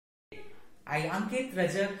I, Ankit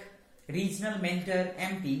Rajak, Regional Mentor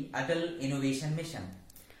MP, Atal Innovation Mission.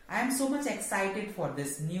 I am so much excited for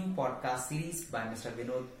this new podcast series by Mr.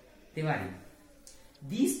 Vinod Tiwari.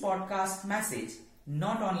 These podcast message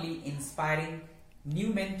not only inspiring new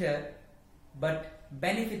mentor but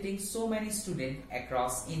benefiting so many students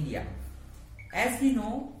across India. As we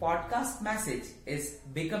know, podcast message is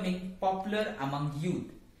becoming popular among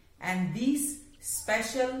youth, and these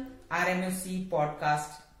special RMOC podcast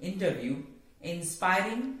interview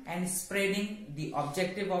inspiring and spreading the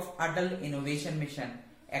objective of Atal Innovation Mission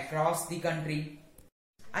across the country.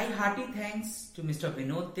 I hearty thanks to Mr.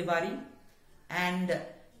 Vinod Tiwari and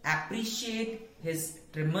appreciate his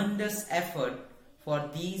tremendous effort for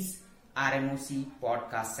these RMOC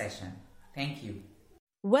podcast session. Thank you.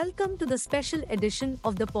 Welcome to the special edition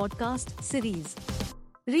of the podcast series,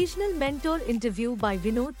 Regional Mentor Interview by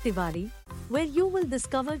Vinod Tiwari, where you will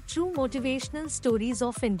discover true motivational stories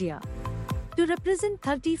of India. To represent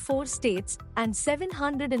 34 states and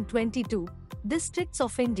 722 districts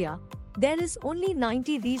of India, there is only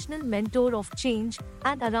 90 Regional Mentor of Change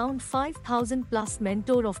and around 5,000 plus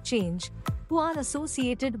Mentor of Change who are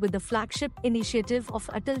associated with the flagship initiative of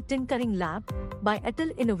Atal Tinkering Lab by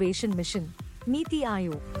Atal Innovation Mission, Niti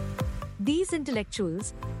Aayog. These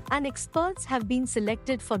intellectuals and experts have been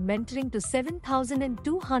selected for mentoring to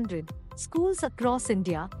 7,200 schools across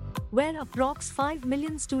India, where approx 5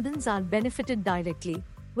 million students are benefited directly,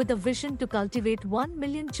 with a vision to cultivate 1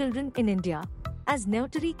 million children in India as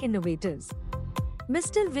Neoteric innovators.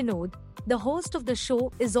 Mr. Vinod, the host of the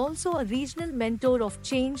show, is also a regional mentor of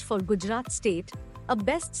change for Gujarat State, a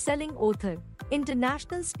best-selling author,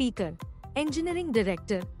 international speaker, engineering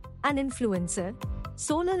director, an influencer,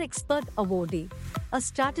 solar expert awardee, a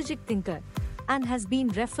strategic thinker, and has been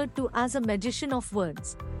referred to as a magician of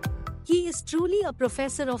words. He is truly a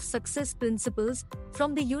professor of success principles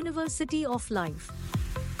from the University of Life.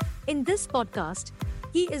 In this podcast,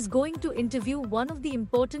 he is going to interview one of the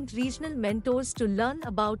important regional mentors to learn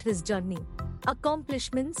about his journey,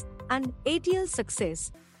 accomplishments, and 8-year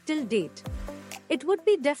success till date. It would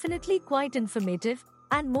be definitely quite informative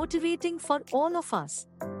and motivating for all of us.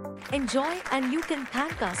 Enjoy, and you can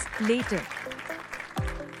thank us later.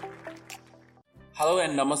 Hello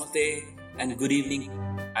and namaste and good evening.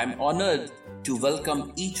 I'm honored to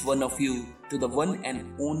welcome each one of you to the one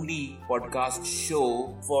and only podcast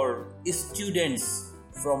show for students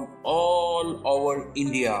from all over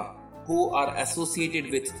India who are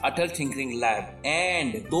associated with Atal Tinkering Lab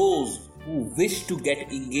and those who wish to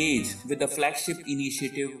get engaged with the flagship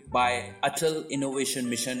initiative by Atal Innovation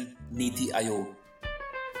Mission, Niti Aayog.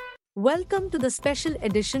 Welcome to the special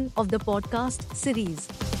edition of the podcast series,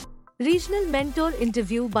 Regional Mentor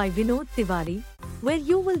Interview by Vinod Tiwari, where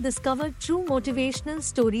you will discover true motivational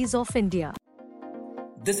stories of India.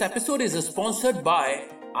 This episode is sponsored by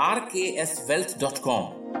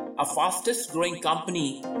RKSWealth.com, a fastest growing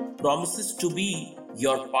company promises to be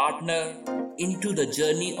your partner into the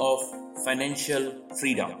journey of financial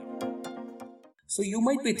freedom. So you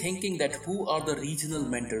might be thinking that who are the regional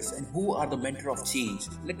mentors and who are the mentor of change?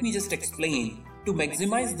 Let me just explain. To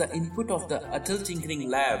maximize the input of the Atal Tinkering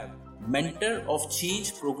Lab, Mentor of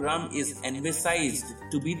Change program is envisaged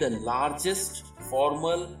to be the largest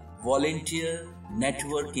formal volunteer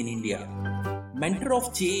network in India. Mentor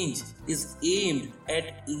of Change is aimed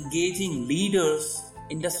at engaging leaders,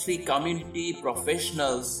 industry community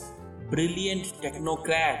professionals, brilliant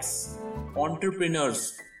technocrats,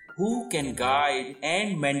 entrepreneurs who can guide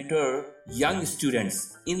and mentor young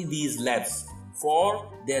students in these labs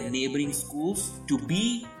for their neighboring schools to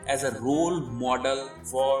be as a role model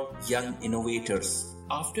for young innovators.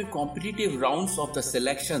 After competitive rounds of the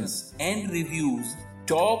selections and reviews,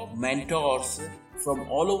 top mentors from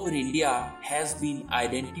all over India has been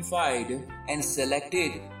identified and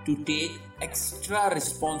selected to take extra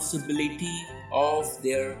responsibility of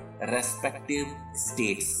their respective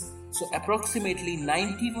states. So approximately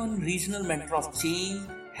 91 regional mentor of change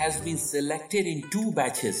has been selected in 2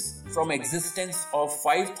 batches from existence of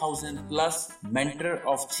 5,000 plus mentor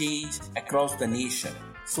of change across the nation.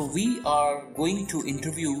 So we are going to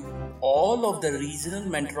interview all of the regional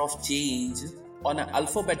mentor of change on an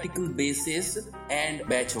alphabetical basis and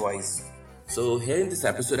batch wise. So here in this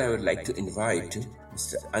episode I would like to invite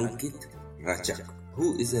Mr. Ankit Rajak,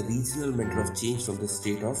 who is a regional mentor of change from the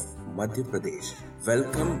state of Madhya Pradesh.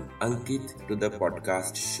 Welcome Ankit to the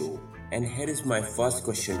podcast show. And here is my first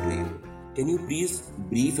question to you. Can you please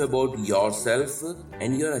brief about yourself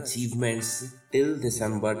and your achievements till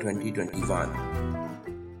December 2021?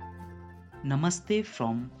 Namaste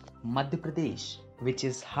from Madhya Pradesh, which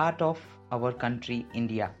is heart of our country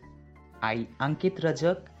India. I, Ankit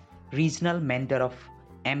Rajak, regional mentor of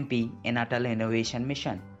MP in Atal Innovation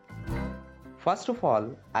Mission. First of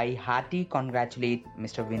all, I heartily congratulate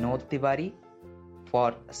Mr. Vinod Tiwari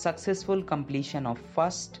for successful completion of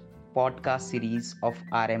first podcast series of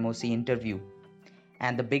RMOC interview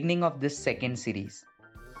and the beginning of this second series.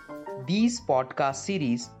 These podcast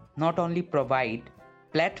series not only provide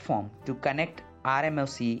platform to connect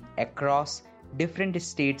RMOC across different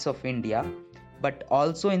states of India, but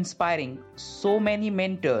also inspiring so many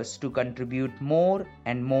mentors to contribute more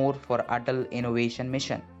and more for Atal Innovation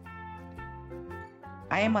Mission.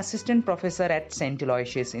 I am Assistant Professor at St.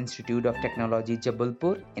 Aloysius Institute of Technology,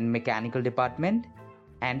 Jabalpur in Mechanical Department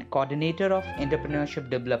and Coordinator of Entrepreneurship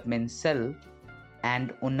Development Cell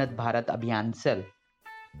and Unnat Bharat Abhiyan Cell.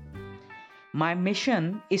 My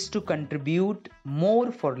mission is to contribute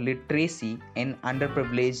more for literacy in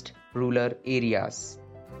underprivileged rural areas.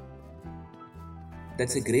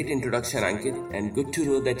 That's a great introduction, Ankit, and good to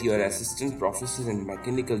know that you are assistant professor in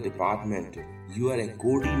mechanical department. You are a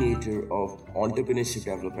coordinator of entrepreneurship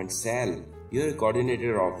development cell. You are a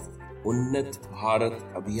coordinator of Unnat Bharat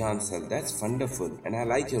Abhiyan Cell. That's wonderful, and I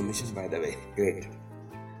like your mission, by the way. Great.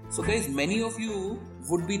 So guys, many of you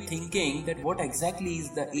would be thinking that what exactly is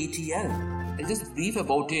the ATL? I'll just brief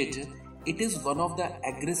about it. It is one of the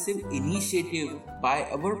aggressive initiative by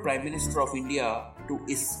our Prime Minister of India to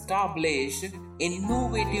establish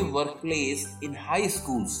innovative workplace in high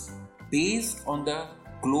schools based on the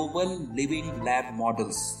global living lab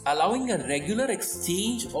models, allowing a regular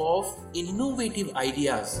exchange of innovative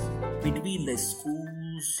ideas between the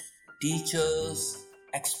schools, teachers,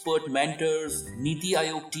 expert mentors, Niti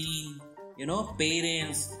Aayog team,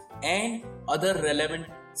 parents and other relevant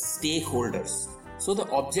stakeholders. So the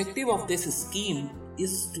objective of this scheme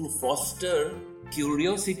is to foster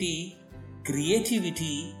curiosity,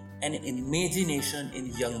 creativity and imagination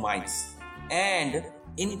in young minds and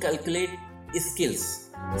inculcate skills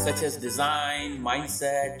such as design,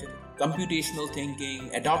 mindset, computational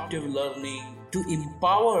thinking, adaptive learning to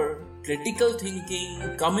empower critical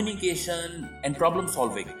thinking, communication and problem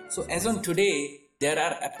solving. So as on today, there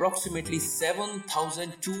are approximately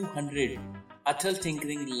 7,200 Atal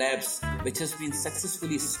Tinkering Labs which has been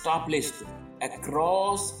successfully established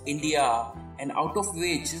across India, and out of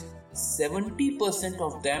which 70%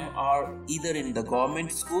 of them are either in the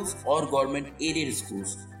government schools or government aided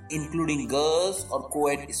schools, including girls or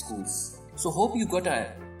co-ed schools. So hope you got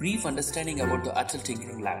a brief understanding about the Atal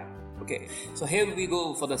Tinkering Lab. Okay, so here we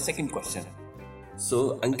go for the second question.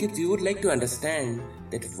 So Ankit, we would like to understand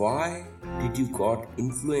that why did you got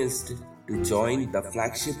influenced to join the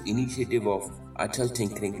flagship initiative of Atal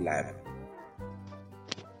Tinkering Lab?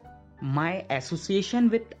 My association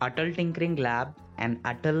with Atal Tinkering Lab and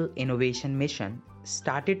Atal Innovation Mission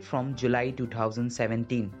started from July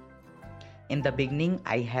 2017. In the beginning,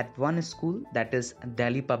 I had one school, that is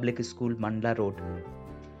Delhi Public School, Mandla Road.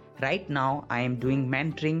 Right now, I am doing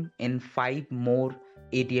mentoring in 5 more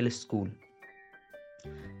ATL schools.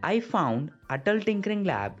 I found Atal Tinkering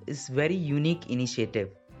Lab is very unique initiative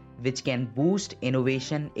which can boost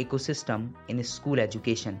innovation ecosystem in school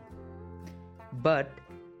education. But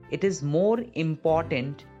it is more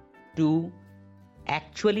important to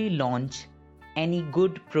actually launch any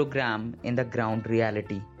good program in the ground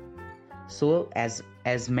reality. So as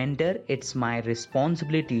mentor, it's my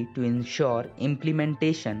responsibility to ensure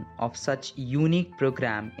implementation of such unique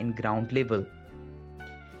program in ground level.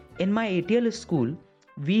 In my ATL school,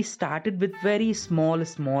 we started with very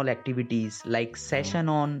small activities like session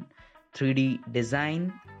on 3D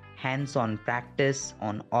design, hands-on practice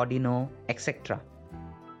on Arduino, etc.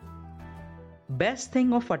 Best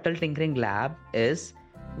thing of Atal Tinkering Lab is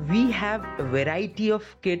we have a variety of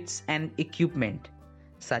kits and equipment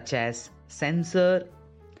such as sensor,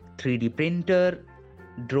 3D printer,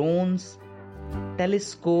 drones,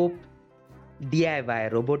 telescope,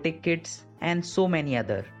 DIY robotic kits and so many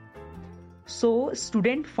other. So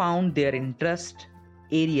students found their interest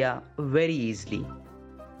area very easily.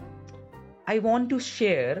 I want to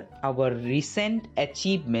share our recent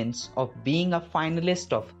achievements of being a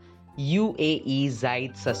finalist of UAE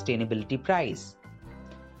Zaid Sustainability Prize.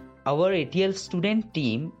 Our ATL student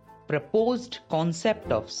team proposed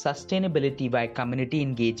concept of sustainability by community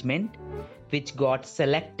engagement, which got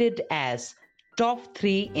selected as top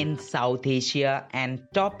 3 in South Asia and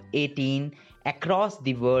top 18 across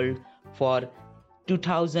the world for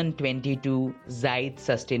 2022 Zaid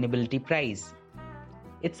Sustainability Prize.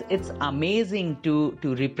 It's amazing to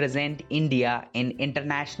represent India in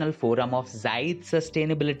International Forum of Zaid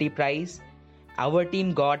Sustainability Prize. Our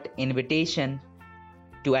team got invitation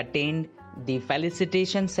to attend the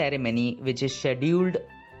felicitation ceremony which is scheduled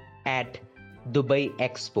at Dubai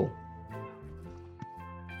Expo.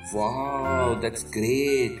 Wow, that's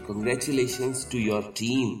great. Congratulations to your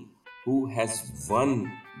team who has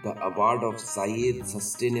won the award of Syed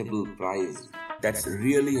Sustainable Prize. That's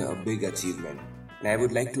really a big achievement. And I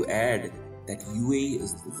would like to add that UAE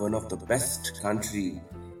is one of the best country,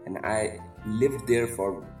 and I lived there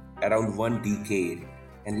for around 1 decade.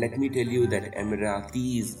 And let me tell you that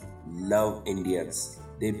Emiratis love Indians.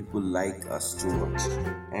 They people like us too much.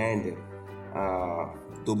 And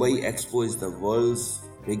Dubai Expo is the world's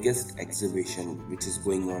biggest exhibition which is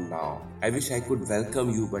going on now. I wish I could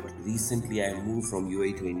welcome you, but recently I moved from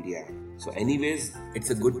UAE to India. So anyways,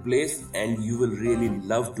 it's a good place and you will really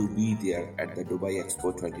love to be there at the Dubai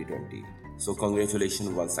Expo 2020. So congratulations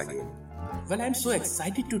once again. Well, I'm so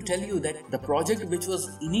excited to tell you that the project, which was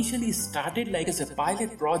initially started like as a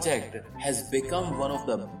pilot project, has become one of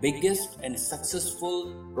the biggest and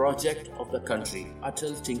successful project of the country,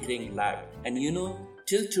 Atal Tinkering Lab. And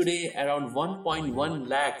till today, around 1.1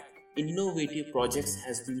 lakh innovative projects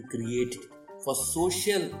has been created for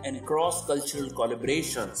social and cross-cultural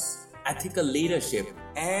collaborations, ethical leadership,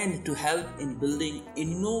 and to help in building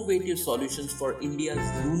innovative solutions for India's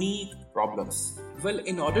unique problems. Well,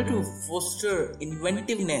 in order to foster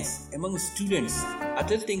inventiveness among students,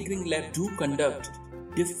 Atal Tinkering Lab do conduct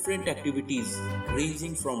different activities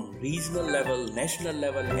ranging from regional level, national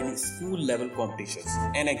level and school level competitions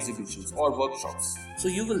and exhibitions or workshops. So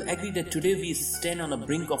you will agree that today we stand on the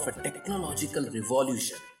brink of a technological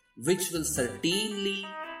revolution which will certainly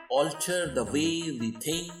alter the way we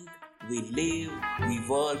think, we live, we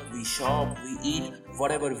work, we shop, we eat,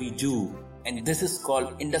 whatever we do. And this is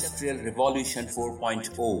called Industrial Revolution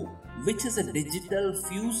 4.0, which is a digital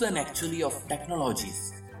fusion actually of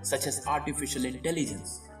technologies such as artificial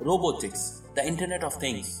intelligence, robotics, the Internet of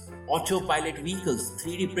Things, autopilot vehicles,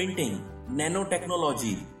 3D printing,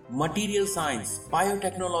 nanotechnology, material science,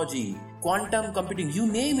 biotechnology, quantum computing, you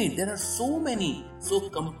name it, there are so many. So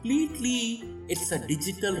completely it's a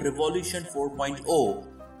digital revolution 4.0.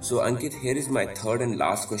 So Ankit, here is my third and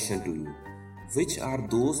last question to you. Which are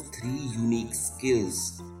those 3 unique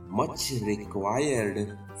skills much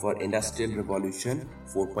required for Industrial Revolution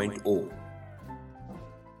 4.0?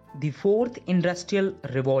 The fourth industrial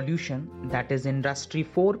revolution, that is Industry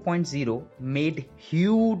 4.0, made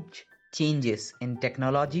huge changes in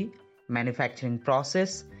technology, manufacturing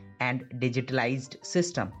process and digitalized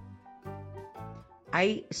system.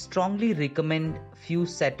 I strongly recommend few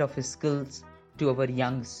set of skills to our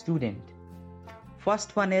young student.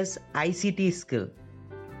 First one is ICT skill.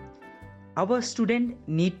 Our student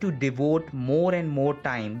need to devote more and more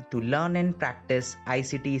time to learn and practice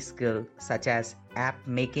ICT skill such as app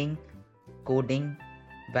making, coding,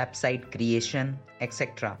 website creation,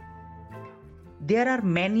 etc. There are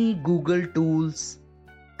many Google tools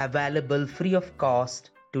available free of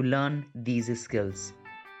cost to learn these skills.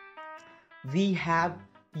 We have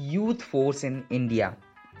youth force in India.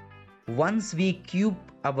 Once we equip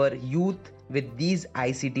our youth with these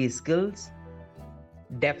ICT skills,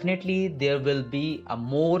 definitely there will be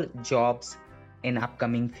more jobs in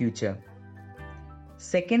upcoming future.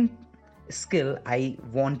 Second skill I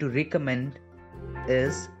want to recommend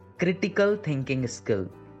is critical thinking skill.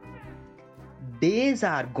 Days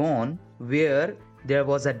are gone where there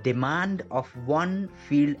was a demand of one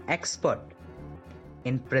field expert.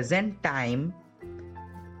 In present time,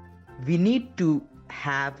 we need to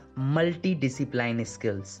have multidisciplinary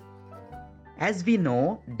skills. As we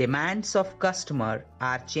know, demands of customer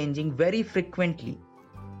are changing very frequently.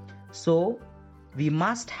 So, we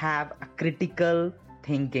must have a critical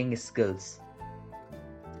thinking skills.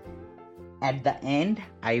 At the end,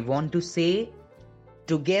 I want to say,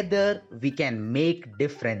 together we can make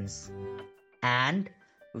difference and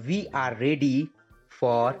we are ready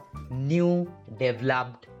for new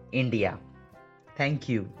developed India. Thank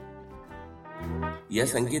you.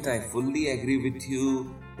 Yes, Ankit, I fully agree with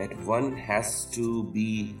you that one has to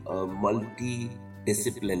be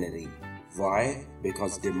multidisciplinary. Why?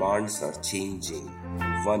 Because demands are changing.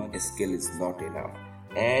 One skill is not enough.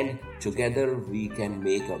 And together we can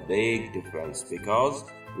make a big difference because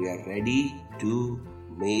we are ready to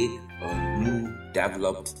make a new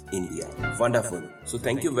developed India. Wonderful. So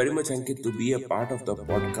thank you very much, Ankit, to be a part of the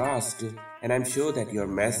podcast. And I'm sure that your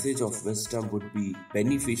message of wisdom would be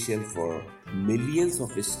beneficial for millions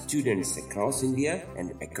of students across India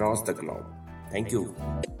and across the globe. Thank you.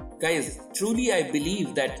 Guys, truly I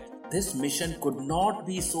believe that this mission could not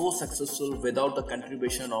be so successful without the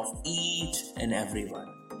contribution of each and everyone.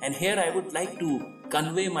 And here I would like to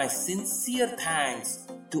convey my sincere thanks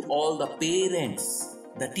to all the parents,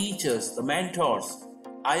 the teachers, the mentors,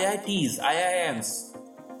 IITs, IIMs,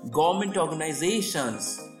 government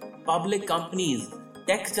organizations, public companies,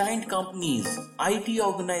 tech giant companies, IT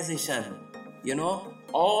organization,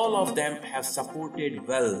 all of them have supported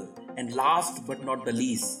well. And last but not the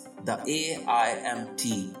least, the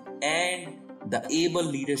AIMT and the able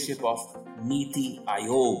leadership of Niti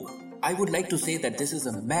Aayog. I would like to say that this is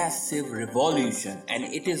a massive revolution, and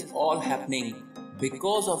it is all happening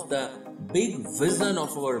because of the big vision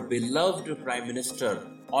of our beloved Prime Minister,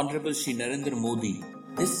 Honorable Shri Narendra Modi.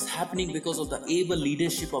 This is happening because of the able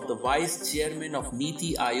leadership of the Vice Chairman of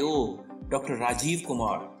Niti Aayog, Dr. Rajiv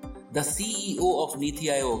Kumar, the CEO of Niti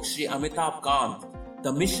Aayog, Shri Amitabh Kant,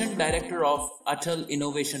 the Mission Director of Atal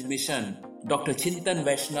Innovation Mission, Dr. Chintan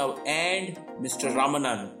Vaishnav and Mr.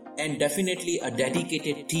 Ramanan, and definitely a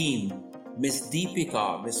dedicated team, Miss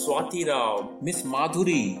Deepika, Miss Swati Rao, Miss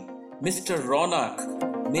Madhuri, Mr.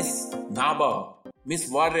 Ronak, Miss Naba, Miss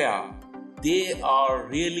Varya. They are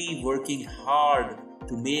really working hard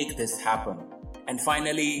to make this happen. And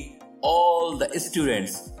finally, all the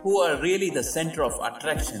students who are really the center of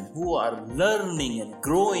attraction, who are learning and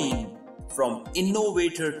growing from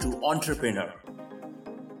innovator to entrepreneur.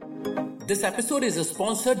 This episode is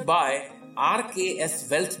sponsored by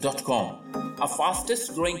rkswealth.com. A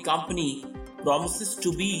fastest growing company promises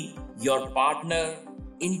to be your partner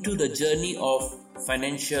into the journey of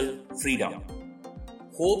financial freedom.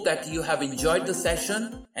 Hope that you have enjoyed the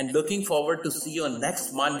session and looking forward to see you on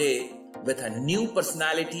next Monday with a new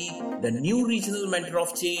personality, the new regional mentor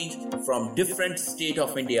of change from different state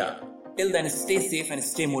of India. Till then, stay safe and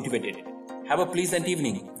stay motivated. Have a pleasant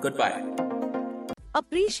evening. Goodbye.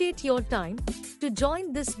 Appreciate your time to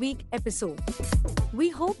join this week's episode. We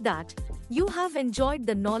hope that you have enjoyed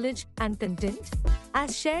the knowledge and content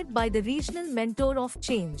as shared by the Regional Mentor of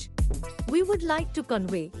Change. We would like to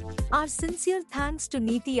convey our sincere thanks to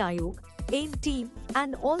Niti Aayog, AIM team,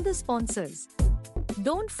 and all the sponsors.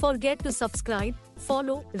 Don't forget to subscribe,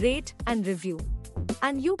 follow, rate, and review.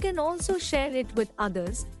 And you can also share it with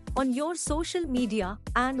others on your social media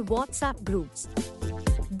and WhatsApp groups.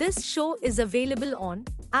 This show is available on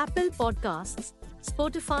Apple Podcasts,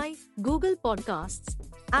 Spotify, Google Podcasts,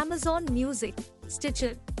 Amazon Music,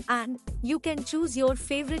 Stitcher, and you can choose your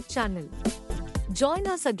favorite channel. Join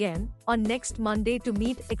us again on next Monday to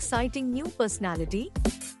meet exciting new personality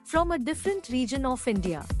from a different region of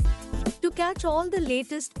India. To catch all the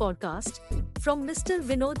latest podcast from Mr.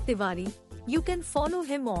 Vinod Tiwari, you can follow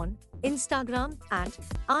him on Instagram at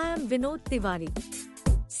I am Vinod Tiwari.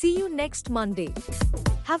 See you next Monday.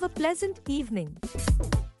 Have a pleasant evening.